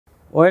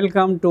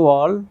Welcome to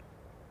all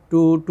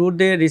to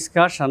today's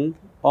discussion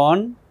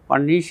on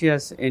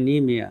pernicious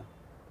anemia.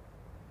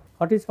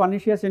 What is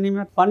pernicious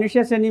anemia?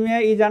 Pernicious anemia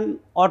is an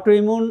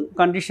autoimmune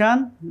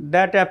condition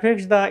that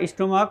affects the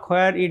stomach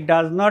where it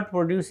does not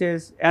produce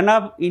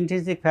enough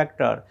intrinsic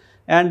factor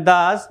and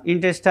thus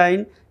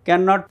intestine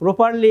cannot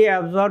properly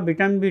absorb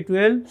vitamin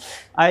B12,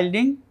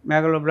 yielding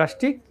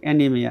megaloblastic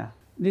anemia.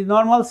 The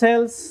normal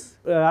cells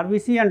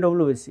RBC and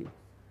WBC.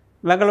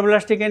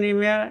 Megaloblastic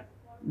anemia,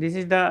 this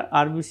is the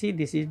RBC,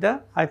 this is the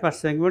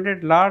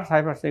hypersegmented large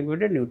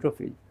hypersegmented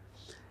neutrophil.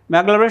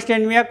 Megaloblastic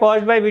anemia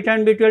caused by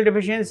vitamin B12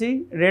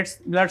 deficiency, red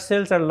blood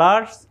cells are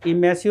large,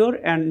 immature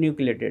and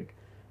nucleated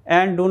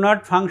and do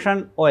not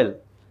function well.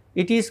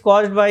 It is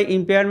caused by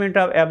impairment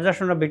of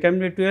absorption of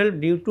vitamin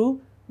B12 due to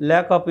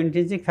lack of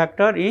intrinsic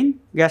factor in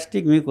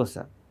gastric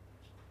mucosa.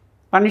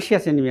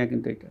 Pernicious anemia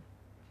kintu eta.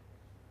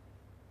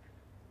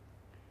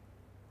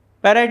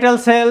 Parietal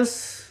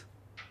cells,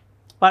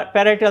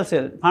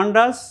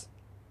 fundus,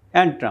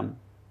 antrum.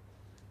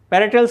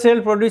 Parietal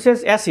cell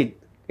produces acid.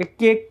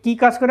 কি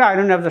কাজ করে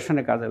iron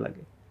অ্যাবজর্পশনে কাজে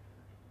লাগে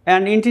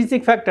and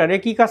intrinsic factor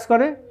কি কাজ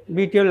করে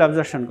B12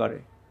 absorption করে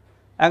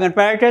এখন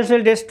প্যারাইটাল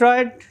সেল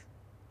ডিস্ট্রয়েড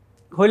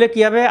হলে কি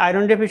হবে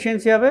আয়রন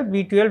ডেফিসিয়েন্সি হবে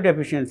B12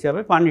 ডেফিসিয়েন্সি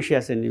হবে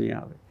পার্নিশিয়াস অ্যানিমিয়া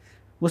হবে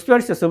বুঝতে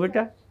পারছো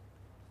ছবিটা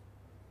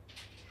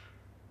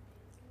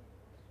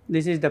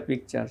this is the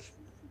picture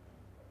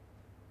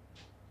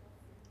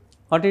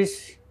what is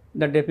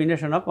the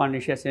definition of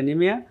pernicious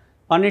anaemia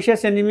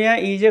Pernicious anemia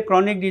is a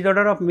chronic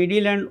disorder of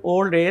middle and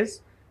old age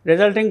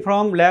resulting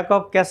from lack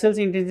of Cassell's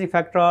intrinsic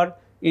factor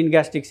in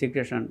gastric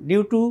secretion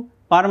due to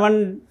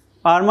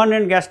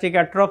permanent gastric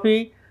atrophy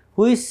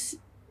which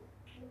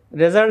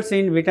results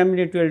in vitamin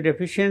B12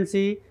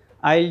 deficiency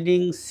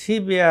yielding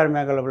severe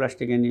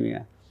megaloblastic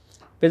anemia.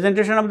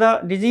 Presentation of the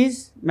disease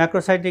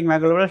macrocytic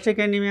megaloblastic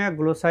anemia,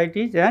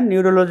 glossitis and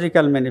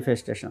neurological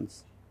manifestations.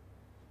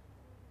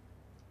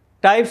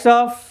 Types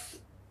of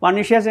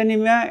Pernicious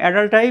anemia,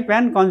 adult type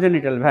and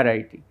congenital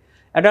variety.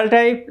 Adult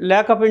type,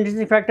 lack of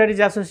intrinsic factor is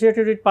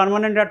associated with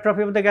permanent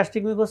atrophy of the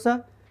gastric mucosa,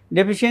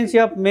 deficiency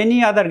of many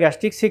other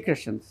gastric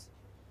secretions.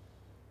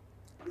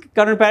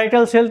 কারণ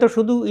parietal sell তো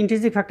শুধু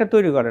intrinsic factor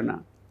তৈরি করে না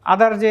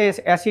আদার যে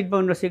acid বা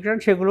অন্য secretion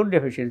সেগুলোর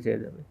ডেফিসিয়েন্সি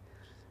হয়ে যাবে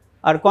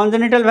আর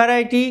congenital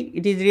variety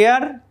it is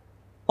rare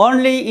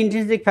only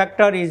intrinsic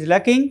factor is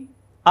lacking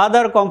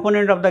other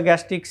component of the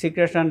gastric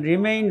secretion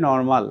remain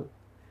normal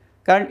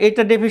কারণ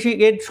এটা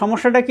এর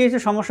সমস্যাটা কী হয়েছে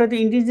সমস্যা হচ্ছে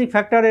ইন্ট্রিনসিক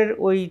ফ্যাক্টরের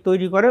ওই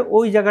তৈরি করে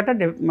ওই জায়গাটা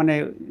মানে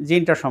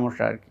জিনটার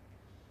সমস্যা আর কি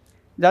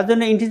যার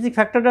জন্য ইন্ট্রিনসিক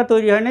ফ্যাক্টরটা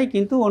তৈরি হয় নাই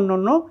কিন্তু অন্য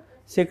অন্য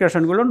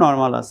সিক্রেশনগুলো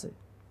নর্মাল আছে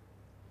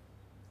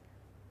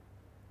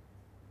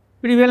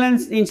প্রিভ্যালেন্স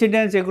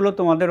ইনসিডেন্স এগুলো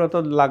তোমাদের অত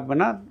লাগবে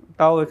না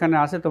তাও এখানে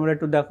আছে তোমরা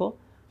একটু দেখো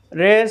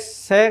রেস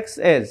সেক্স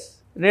এজ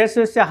রেস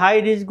হচ্ছে high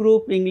risk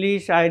group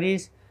English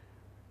Irish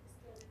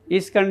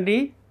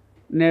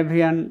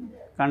Scandinavian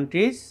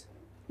countries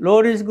Low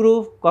risk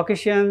group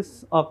Caucasians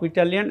of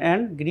Italian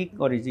and Greek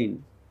origin.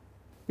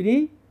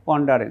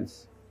 Preponderance.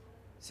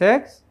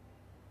 Sex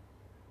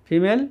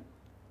female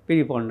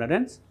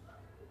preponderance.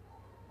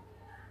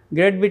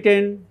 Great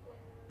Britain,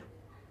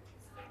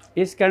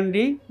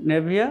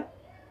 Scandinavia,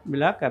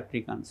 black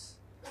Africans.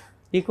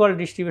 Equal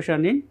distribution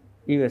in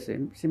USA,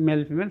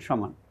 male female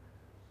সমান.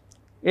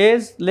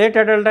 Age late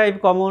adult type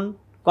common,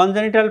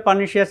 congenital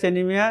pernicious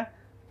anemia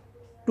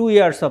 2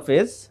 years of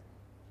age.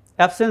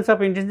 Absence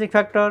of intrinsic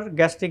factor,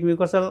 gastric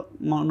mucosal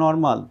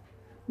normal,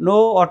 no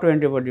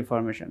autoantibody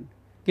formation.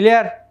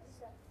 Clear?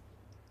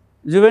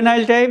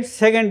 Juvenile type,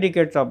 second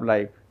decades of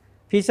life.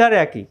 Feature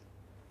একই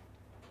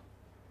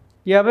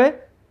কি হবে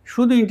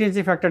শুধু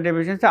intrinsic factor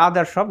deficiency,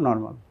 other সব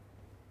normal.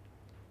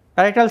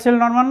 Parietal cell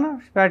normal না?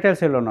 Parietal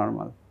cell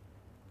normal.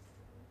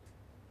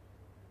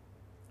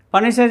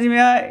 Pernicious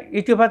anemia,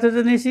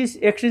 etiopathogenesis,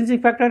 extrinsic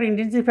factor,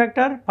 intrinsic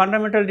factor,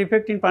 fundamental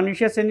defect in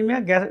pernicious anemia,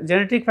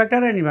 genetic factor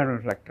and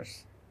environmental factors.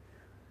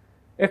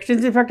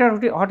 Extrinsic factor,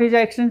 what is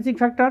the extrinsic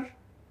factor?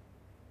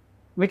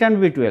 Vitamin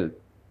B12.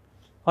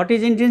 What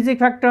is intrinsic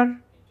factor?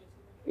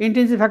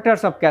 Intrinsic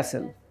factors of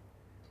Cassell.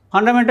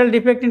 Fundamental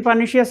defect in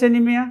pernicious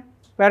anemia,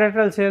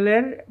 parietal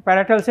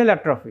cell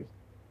atrophy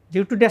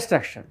due to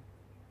destruction,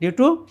 due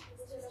to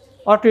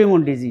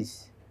autoimmune disease.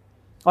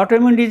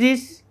 Autoimmune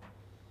disease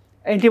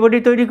antibody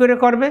তৈরি করে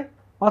করবে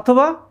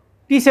অথবা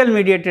T cell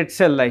mediated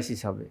cell lysis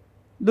হবে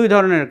দুই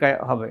ধরনের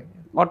হবে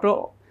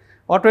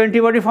auto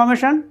antibody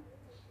formation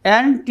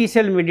and T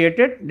cell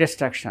mediated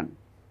destruction.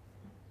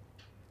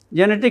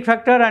 Genetic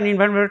factor and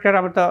environmental factor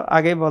আমরা তো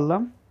আগেই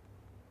বললাম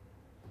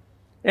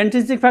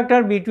intrinsic factor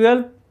B12,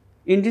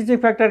 intrinsic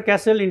factor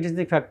Cassell,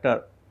 intrinsic factor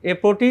a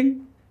protein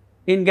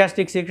in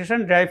gastric secretion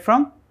derived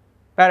from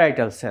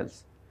parietal cells.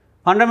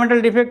 Fundamental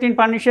defect in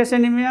pernicious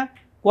anemia,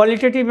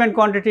 qualitative and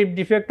quantitative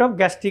defect of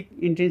gastric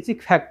intrinsic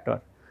factor.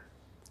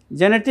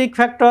 Genetic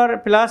factor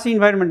plus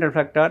environmental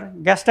factor,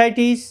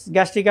 gastritis,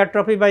 gastric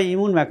atrophy by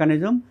immune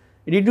mechanism,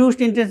 reduced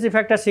intrinsic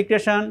factor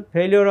secretion,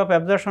 failure of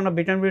absorption of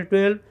vitamin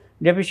B12,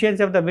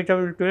 deficiency of the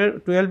vitamin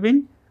B12 in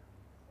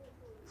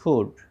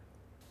food.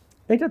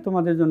 এটা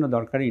তোমাদের জন্য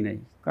দরকারই নাই।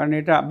 কারণ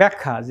এটা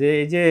ব্যাখ্যা যে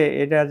এই যে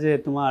এটা যে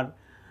তোমার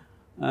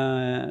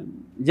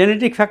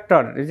জেনেটিক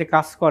ফ্যাক্টর এই যে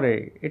কাজ করে,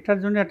 এটার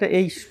জন্য একটা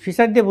এই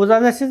ফিচার দিয়ে বোঝা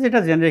যাচ্ছে যে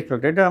এটা জেনেটিক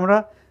ফ্যাক্টর, এটা আমরা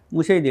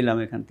মুছেই দিলাম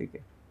এখান থেকে।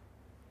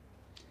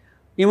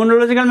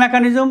 Immunological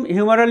mechanism,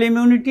 humeral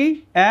immunity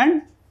and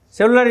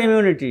cellular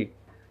immunity.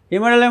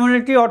 Humeral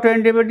immunity auto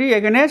antibody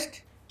against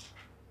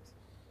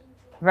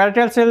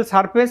parietal cell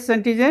surface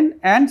antigen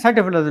and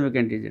cytoplasmic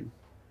antigen.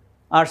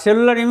 Or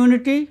cellular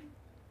immunity,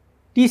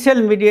 T cell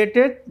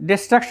mediated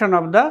destruction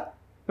of the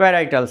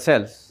parietal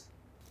cells.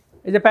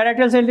 Is the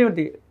parietal cell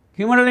immunity,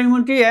 humoral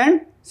immunity and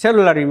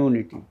cellular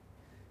immunity.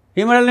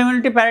 Humoral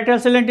immunity, parietal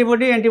cell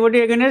antibody, antibody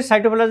against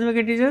cytoplasmic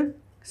antigen,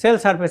 cell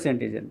surface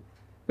antigen,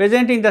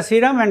 present in the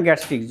serum and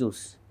gastric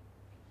juice.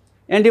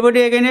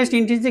 Antibody against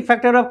intrinsic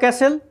factor of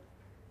Castle,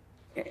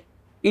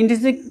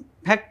 intrinsic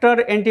factor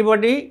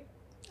antibody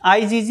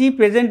IgG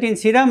present in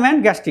serum and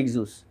gastric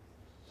juice.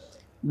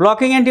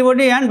 Blocking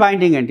antibody and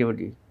binding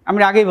antibody. আমি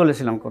আগেই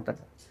বলেছিলাম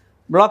কথাটা।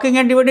 Blocking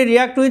antibody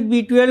react with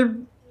B12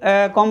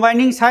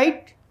 combining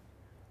site,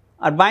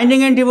 or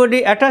binding antibody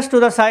attached to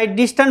the site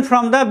distant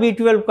from the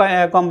B12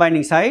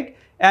 combining site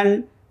and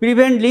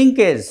prevent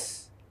linkage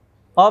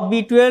of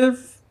B12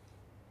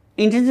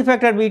 intrinsic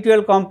factor B12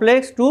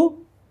 complex to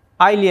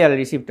ileal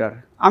receptor.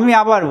 আমি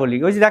আবার বলি,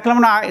 ওই যে দেখলাম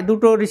না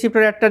দুটো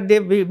receptor, একটা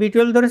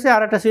B12 ধরেছে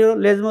আর একটা ছিল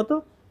লেজ মতো,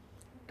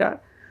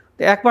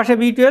 তো এক পাশে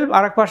B12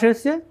 আর এক পাশে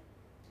হচ্ছে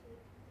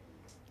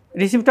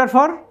রিসিপ্টর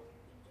ফর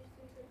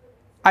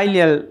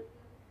আইলিয়াল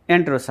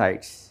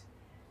এন্টেরোসাইটস,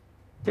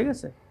 ঠিক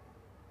আছে,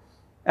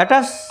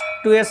 attach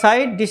to A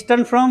site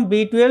distant from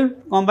B12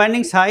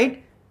 combining site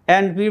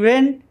and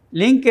prevent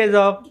linkage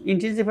of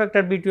intrinsic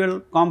factor B12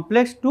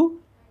 complex two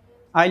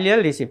ileal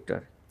receptor.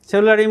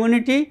 Cellular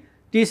immunity,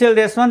 T cell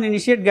response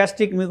initiate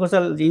gastric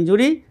mucosal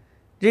injury,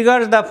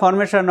 triggers the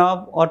formation of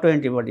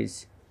autoantibodies.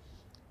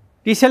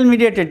 T cell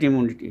mediated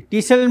immunity, T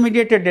cell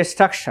mediated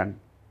destruction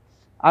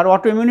R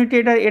auto immunity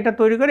এটা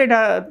তৈরি করে, এটা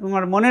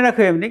তোমার মনে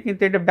রাখো এমনি,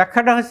 কিন্তু এটা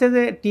ব্যাখ্যাটা হচ্ছে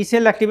যে টি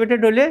সেল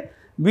অ্যাক্টিভেটেড হলে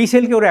বি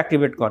সেলকে ওরা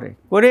অ্যাক্টিভেট করে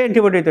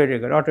অ্যান্টিবডি তৈরি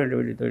করে, অটো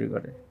অ্যান্টিবডি তৈরি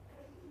করে।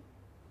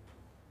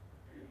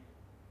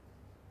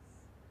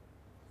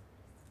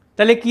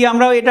 তাহলে কি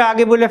আমরা এটা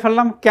আগে বলে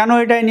ফেললাম কেন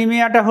এটা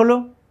অ্যানিমিয়াটা হলো?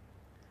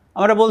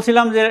 আমরা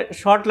বলছিলাম যে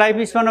short life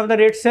span of the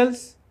red sales,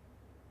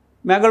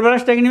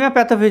 megaloblastic anaemia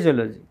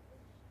pathophysiology.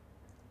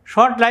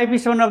 Short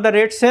lifespan of the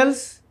red cells,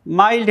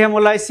 mild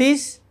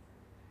hemolysis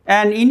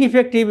and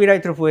ineffective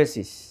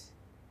erythropoiesis.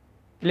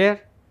 Clear?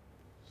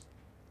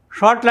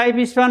 Short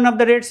lifespan of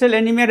the red cell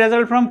anemia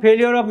result from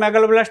failure of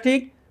megaloblastic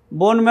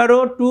bone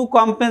marrow to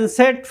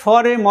compensate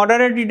for a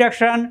moderate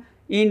reduction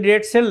in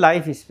red cell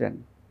lifespan.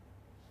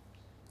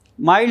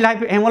 Mild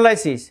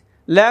hemolysis,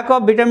 lack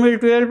of vitamin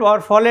 12 or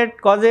folate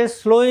causes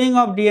slowing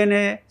of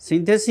DNA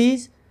synthesis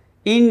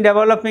in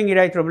developing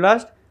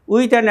erythroblast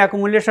with an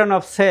accumulation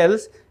of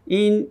cells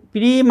in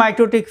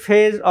pre-mitotic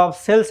phase of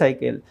cell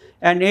cycle,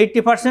 and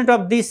 80%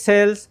 of these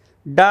cells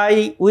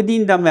die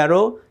within the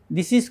marrow.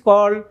 This is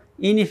called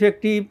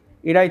ineffective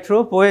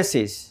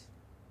erythropoiesis.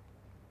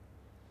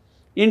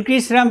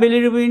 Increased serum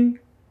bilirubin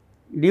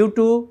due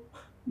to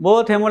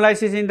both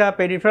hemolysis in the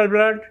peripheral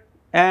blood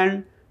and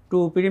to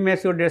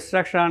premature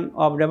destruction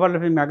of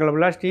developing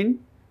megaloblast in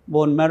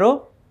bone marrow.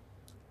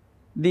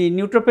 The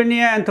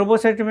neutropenia and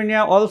thrombocytopenia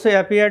also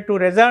appear to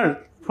result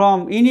from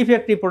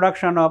ineffective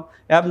production of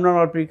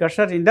abnormal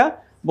precursors in the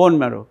bone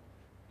marrow.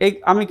 এই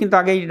আমি কিন্তু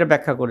আগেই এটা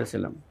ব্যাখ্যা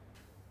করেছিলাম।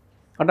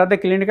 What are the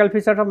clinical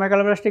features of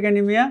megaloblastic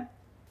anemia?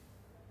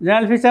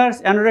 General features: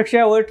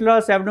 anorexia, weight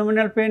loss,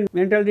 abdominal pain,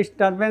 mental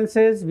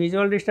disturbances,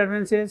 visual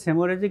disturbances,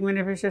 hemorrhagic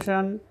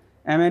manifestation,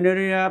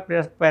 amenorrhea,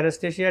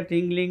 paresthesia,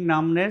 tingling,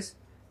 numbness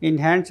in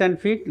hands and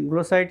feet,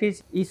 glossitis,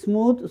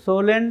 smooth,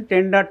 swollen,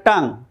 tender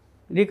tongue,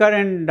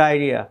 recurrent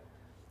diarrhea.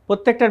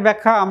 প্রত্যেকটার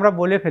ব্যাখ্যা আমরা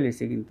বলে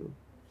ফেলেছি, কিন্তু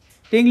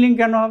tingling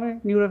কেন হবে?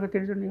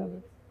 নিউরোপ্যাথির জন্য হবে,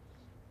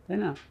 তাই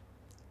না?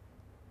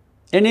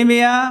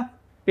 অ্যানিমিয়া,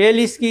 পেল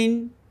skin,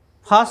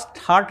 fast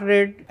heart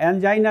rate,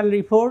 অ্যানজাইনাল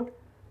report,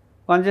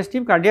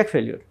 congestive cardiac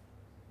failure.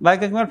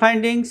 Biochemical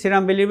findings: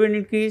 serum bilirubin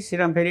increased,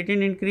 serum ferritin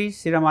increased,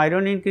 serum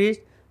iron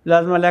increased,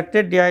 plasma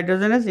lactate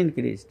dehydrogenase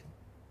increased.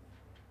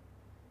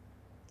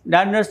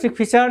 Diagnostic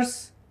features: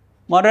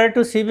 moderate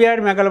to severe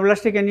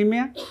megaloblastic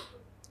anemia,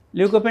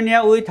 leukopenia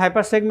with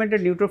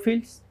hypersegmented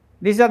neutrophils.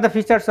 These are the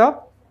features of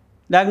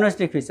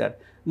diagnostic feature.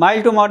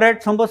 Mild to moderate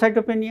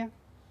thrombocytopenia,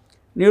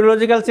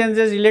 neurological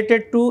changes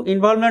related to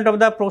involvement of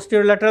the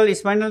posterolateral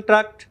spinal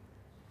tract,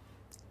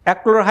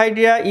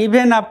 achlorhydria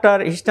even after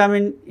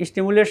histamine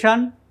stimulation,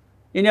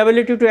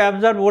 inability to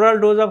absorb oral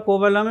dose of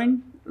cobalamin,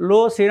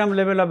 low serum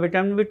level of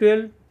vitamin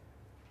B12,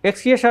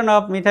 excretion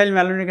of methyl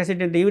malonic acid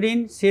in the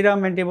urine, serum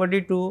antibody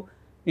to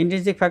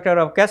intrinsic factor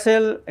of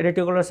Castle,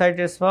 reticulocyte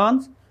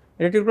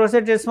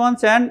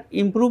response and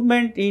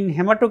improvement in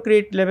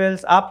hematocrit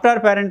levels after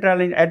parenteral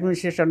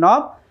administration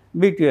of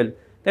B12.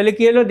 তাহলে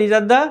কি হলো? These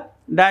are the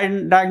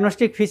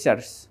diagnostic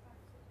features.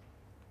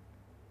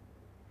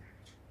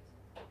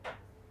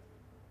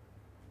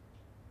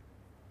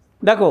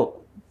 দেখো,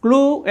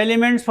 clue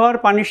elements for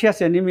pernicious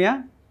anaemia.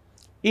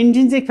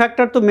 Intrinsic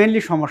factor তো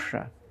mainly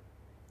সমস্যা,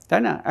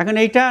 তাই না? এখন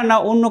এইটা না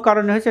অন্য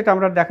কারণে হয়েছে এটা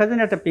আমরা দেখার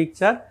জন্য একটা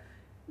পিকচার।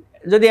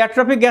 যদি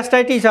অ্যাট্রোপিক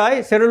গ্যাস্ট্রাইটিস হয়,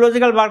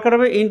 সেরোলজিক্যাল মার্কার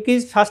হবে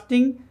increase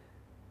fasting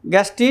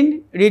gastrin,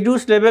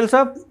 reduce levels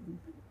of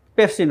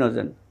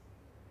pepsinogen.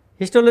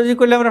 Histology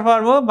করলে আমরা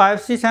পারবো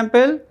biopsy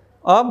sample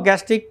of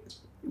gastric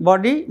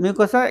body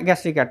mucosa,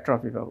 gastric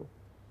atrophy পাবো।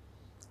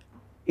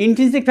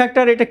 ইন্ট্রিনসিক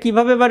ফ্যাক্টর এটা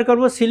কীভাবে বার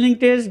করবো? Ceiling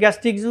test,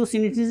 gastric juice,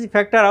 intrinsic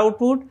factor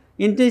output,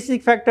 intrinsic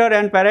factor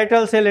and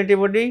parietal sell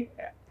antibody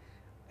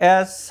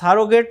as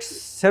surrogate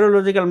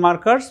serological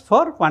markers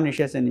for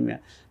pernicious anaemia.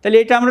 তাহলে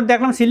এটা আমরা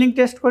দেখলাম সিলিং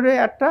টেস্ট করে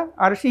একটা,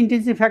 আর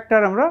ইন্ট্রিনসিক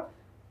ফ্যাক্টর আমরা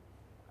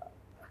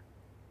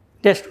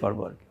টেস্ট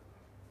করবো আর কি।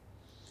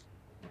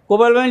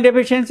 Cobalamin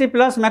deficiency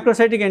plus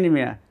macrocytic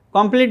anaemia,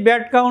 complete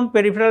blood count,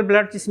 peripheral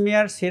blood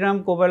smear, serum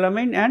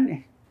cobalamin and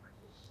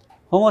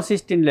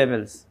homocysteine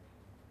levels,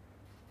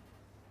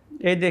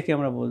 এই দেখে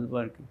আমরা বুঝবো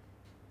আর কি।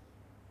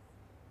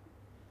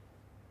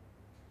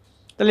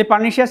 তাহলে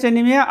পার্নিশিয়াস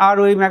অ্যানিমিয়া আর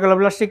ওই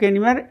মেগালোব্লাস্টিক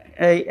অ্যানিমিয়ার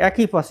এই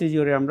একই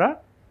প্রসিজিওরে আমরা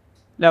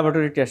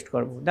ল্যাবরেটরি টেস্ট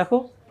করব। দেখো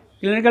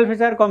clinical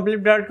feature, complete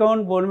blood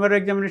count, bone marrow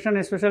examination,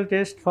 special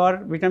test for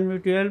vitamin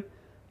B12,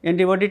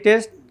 antibody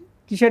test,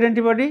 কিসের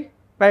অ্যান্টিবডি?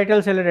 প্যারাইটাল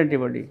সেলের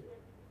অ্যান্টিবডি,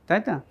 তাই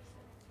না?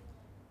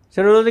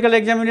 Serological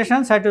examination,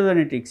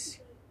 সাইটোজেনেটিক্স,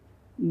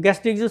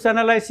 gastric juice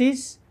analysis,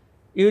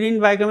 urine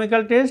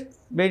biochemical test,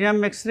 barium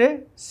x-ray,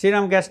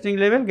 serum gastric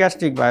level,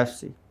 gastric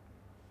biopsy.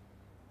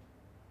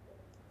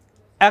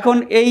 এখন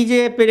এই যে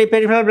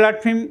peripheral blood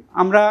film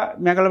আমরা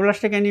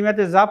megaloblastic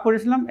অ্যানিমিয়াতে যা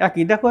পড়েছিলাম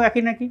একই, দেখো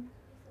একই নাকি?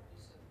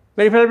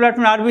 Peripheral blood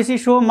film RBC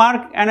show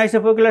mark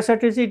অ্যানাইসোপোকুলার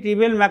cytosis,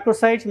 reveal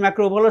macrocytes,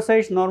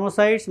 ম্যাক্রোওভালোসাইটস,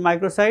 নর্মোসাইটস,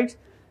 মাইক্রোসাইটস.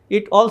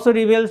 It also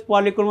reveals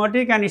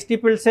polychromatic and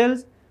stippled cells,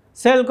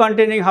 cell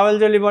containing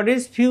Howell-Jolly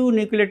bodies, few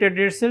nucleated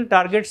red cell,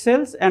 target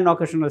cells and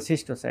occasional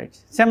cystocytes.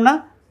 Same na?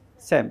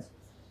 Same.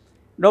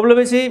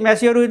 WBC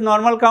mature with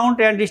normal count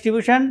and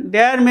distribution.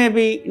 There may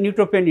be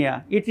neutropenia.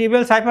 It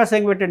reveals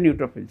hypersegmented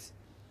neutrophils.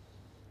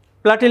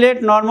 Platelet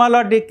normal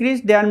or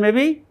decreased. There may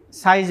be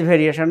size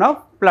variation of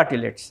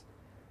platelets.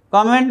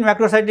 Common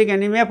macrocytic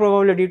anemia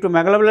probably due to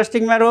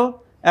megaloblastic marrow.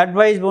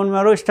 Advise bone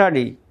marrow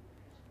study.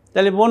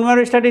 তাহলে bone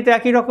marrow স্টাডিতে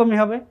একই রকমই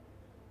হবে।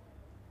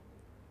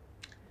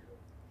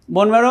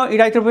 Bone marrow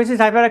erythropoiesis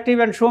hyperactive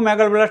and show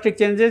megaloblastic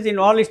changes in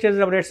all stages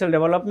of red cell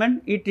development.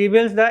 It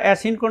reveals the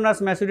asynchronous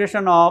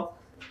maturation of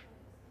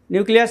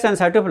nucleus and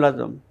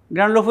cytoplasm.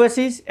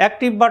 Granulopoiesis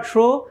active but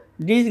show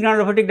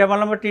dysgranulopathic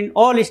development in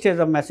all stages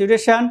of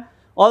maturation.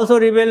 Also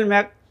reveal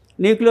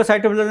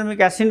nucleocytoplasmic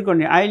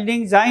asynchrony,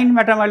 yielding giant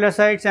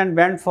metamyelocytes and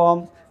band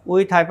forms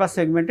with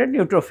hypersegmented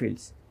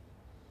neutrophils.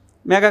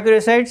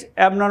 Megakaryocytes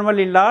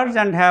abnormally large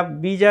and have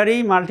bizarre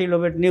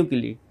multilobate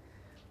nuclei.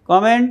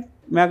 Common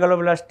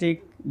megaloblastic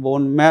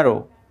bone marrow.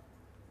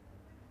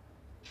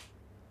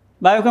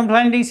 Biochem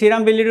finding: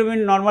 serum bilirubin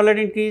normaler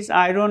increased,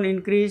 iron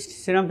increased,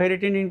 serum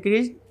ferritin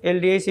increased,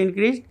 LDH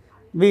increased,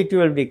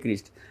 B12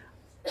 decreased.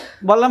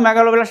 বললাম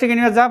megaloblastic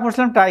anaemia যা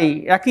পড়ছিলাম তাই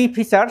একই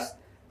features,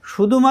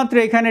 শুধুমাত্র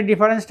এখানে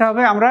ডিফারেন্সটা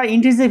হবে আমরা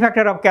ইন্ট্রিনসিক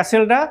ফ্যাক্টর অফ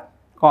ক্যাসেলটা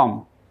কম,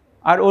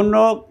 আর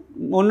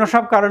অন্য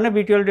সব কারণে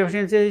B12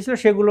 ডেফিসিয়েন্সি ছিল,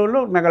 সেগুলো হলো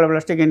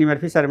মেগালোব্লাস্টিক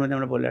অ্যানিমিয়ার ফিচারের মধ্যে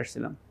আমরা বলে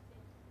আসছিলাম।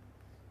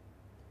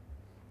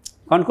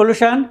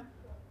 Conclusion: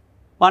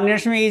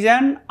 Pernicious is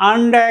an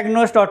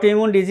undiagnosed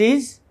autoimmune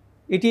disease.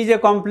 It is a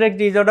complex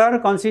disorder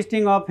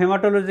consisting of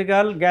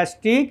hematological,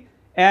 gastric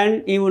and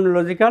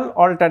immunological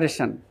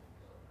alteration.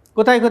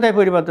 কোথায় কোথায়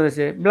পরিবর্তন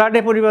হয়েছে?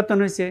 ব্লাডে পরিবর্তন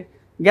হয়েছে,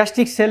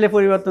 গ্যাস্ট্রিক সেলে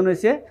পরিবর্তন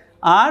হয়েছে,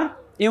 আর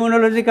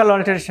ইমিউনোলজিক্যাল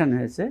অল্টারেশন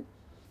হয়েছে।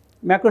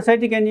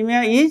 Macrocytic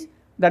anaemia is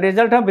the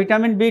result of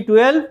vitamin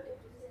B12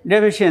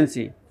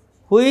 deficiency,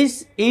 which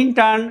in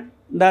turn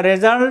the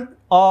result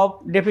of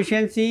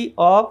deficiency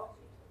of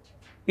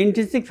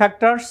intrinsic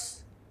factors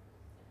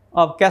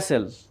of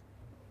Cassel.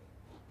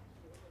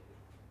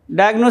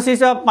 Diagnosis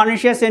of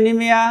pernicious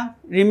anemia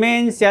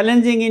remains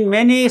challenging in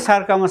many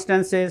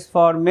circumstances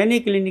for many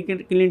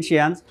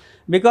clinicians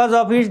because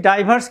of its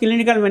diverse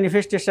clinical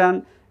manifestation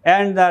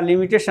and the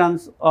limitations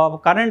of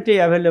currently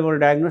available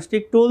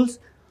diagnostic tools.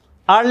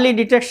 Early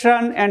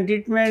detection and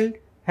treatment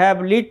have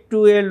led to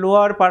a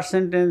lower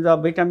percentage of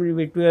vitamin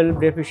B12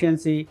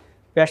 deficiency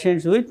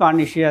patients with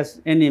pernicious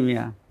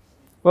anemia.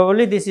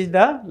 Probably this is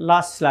the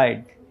last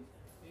slide.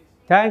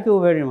 Thank you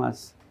very much.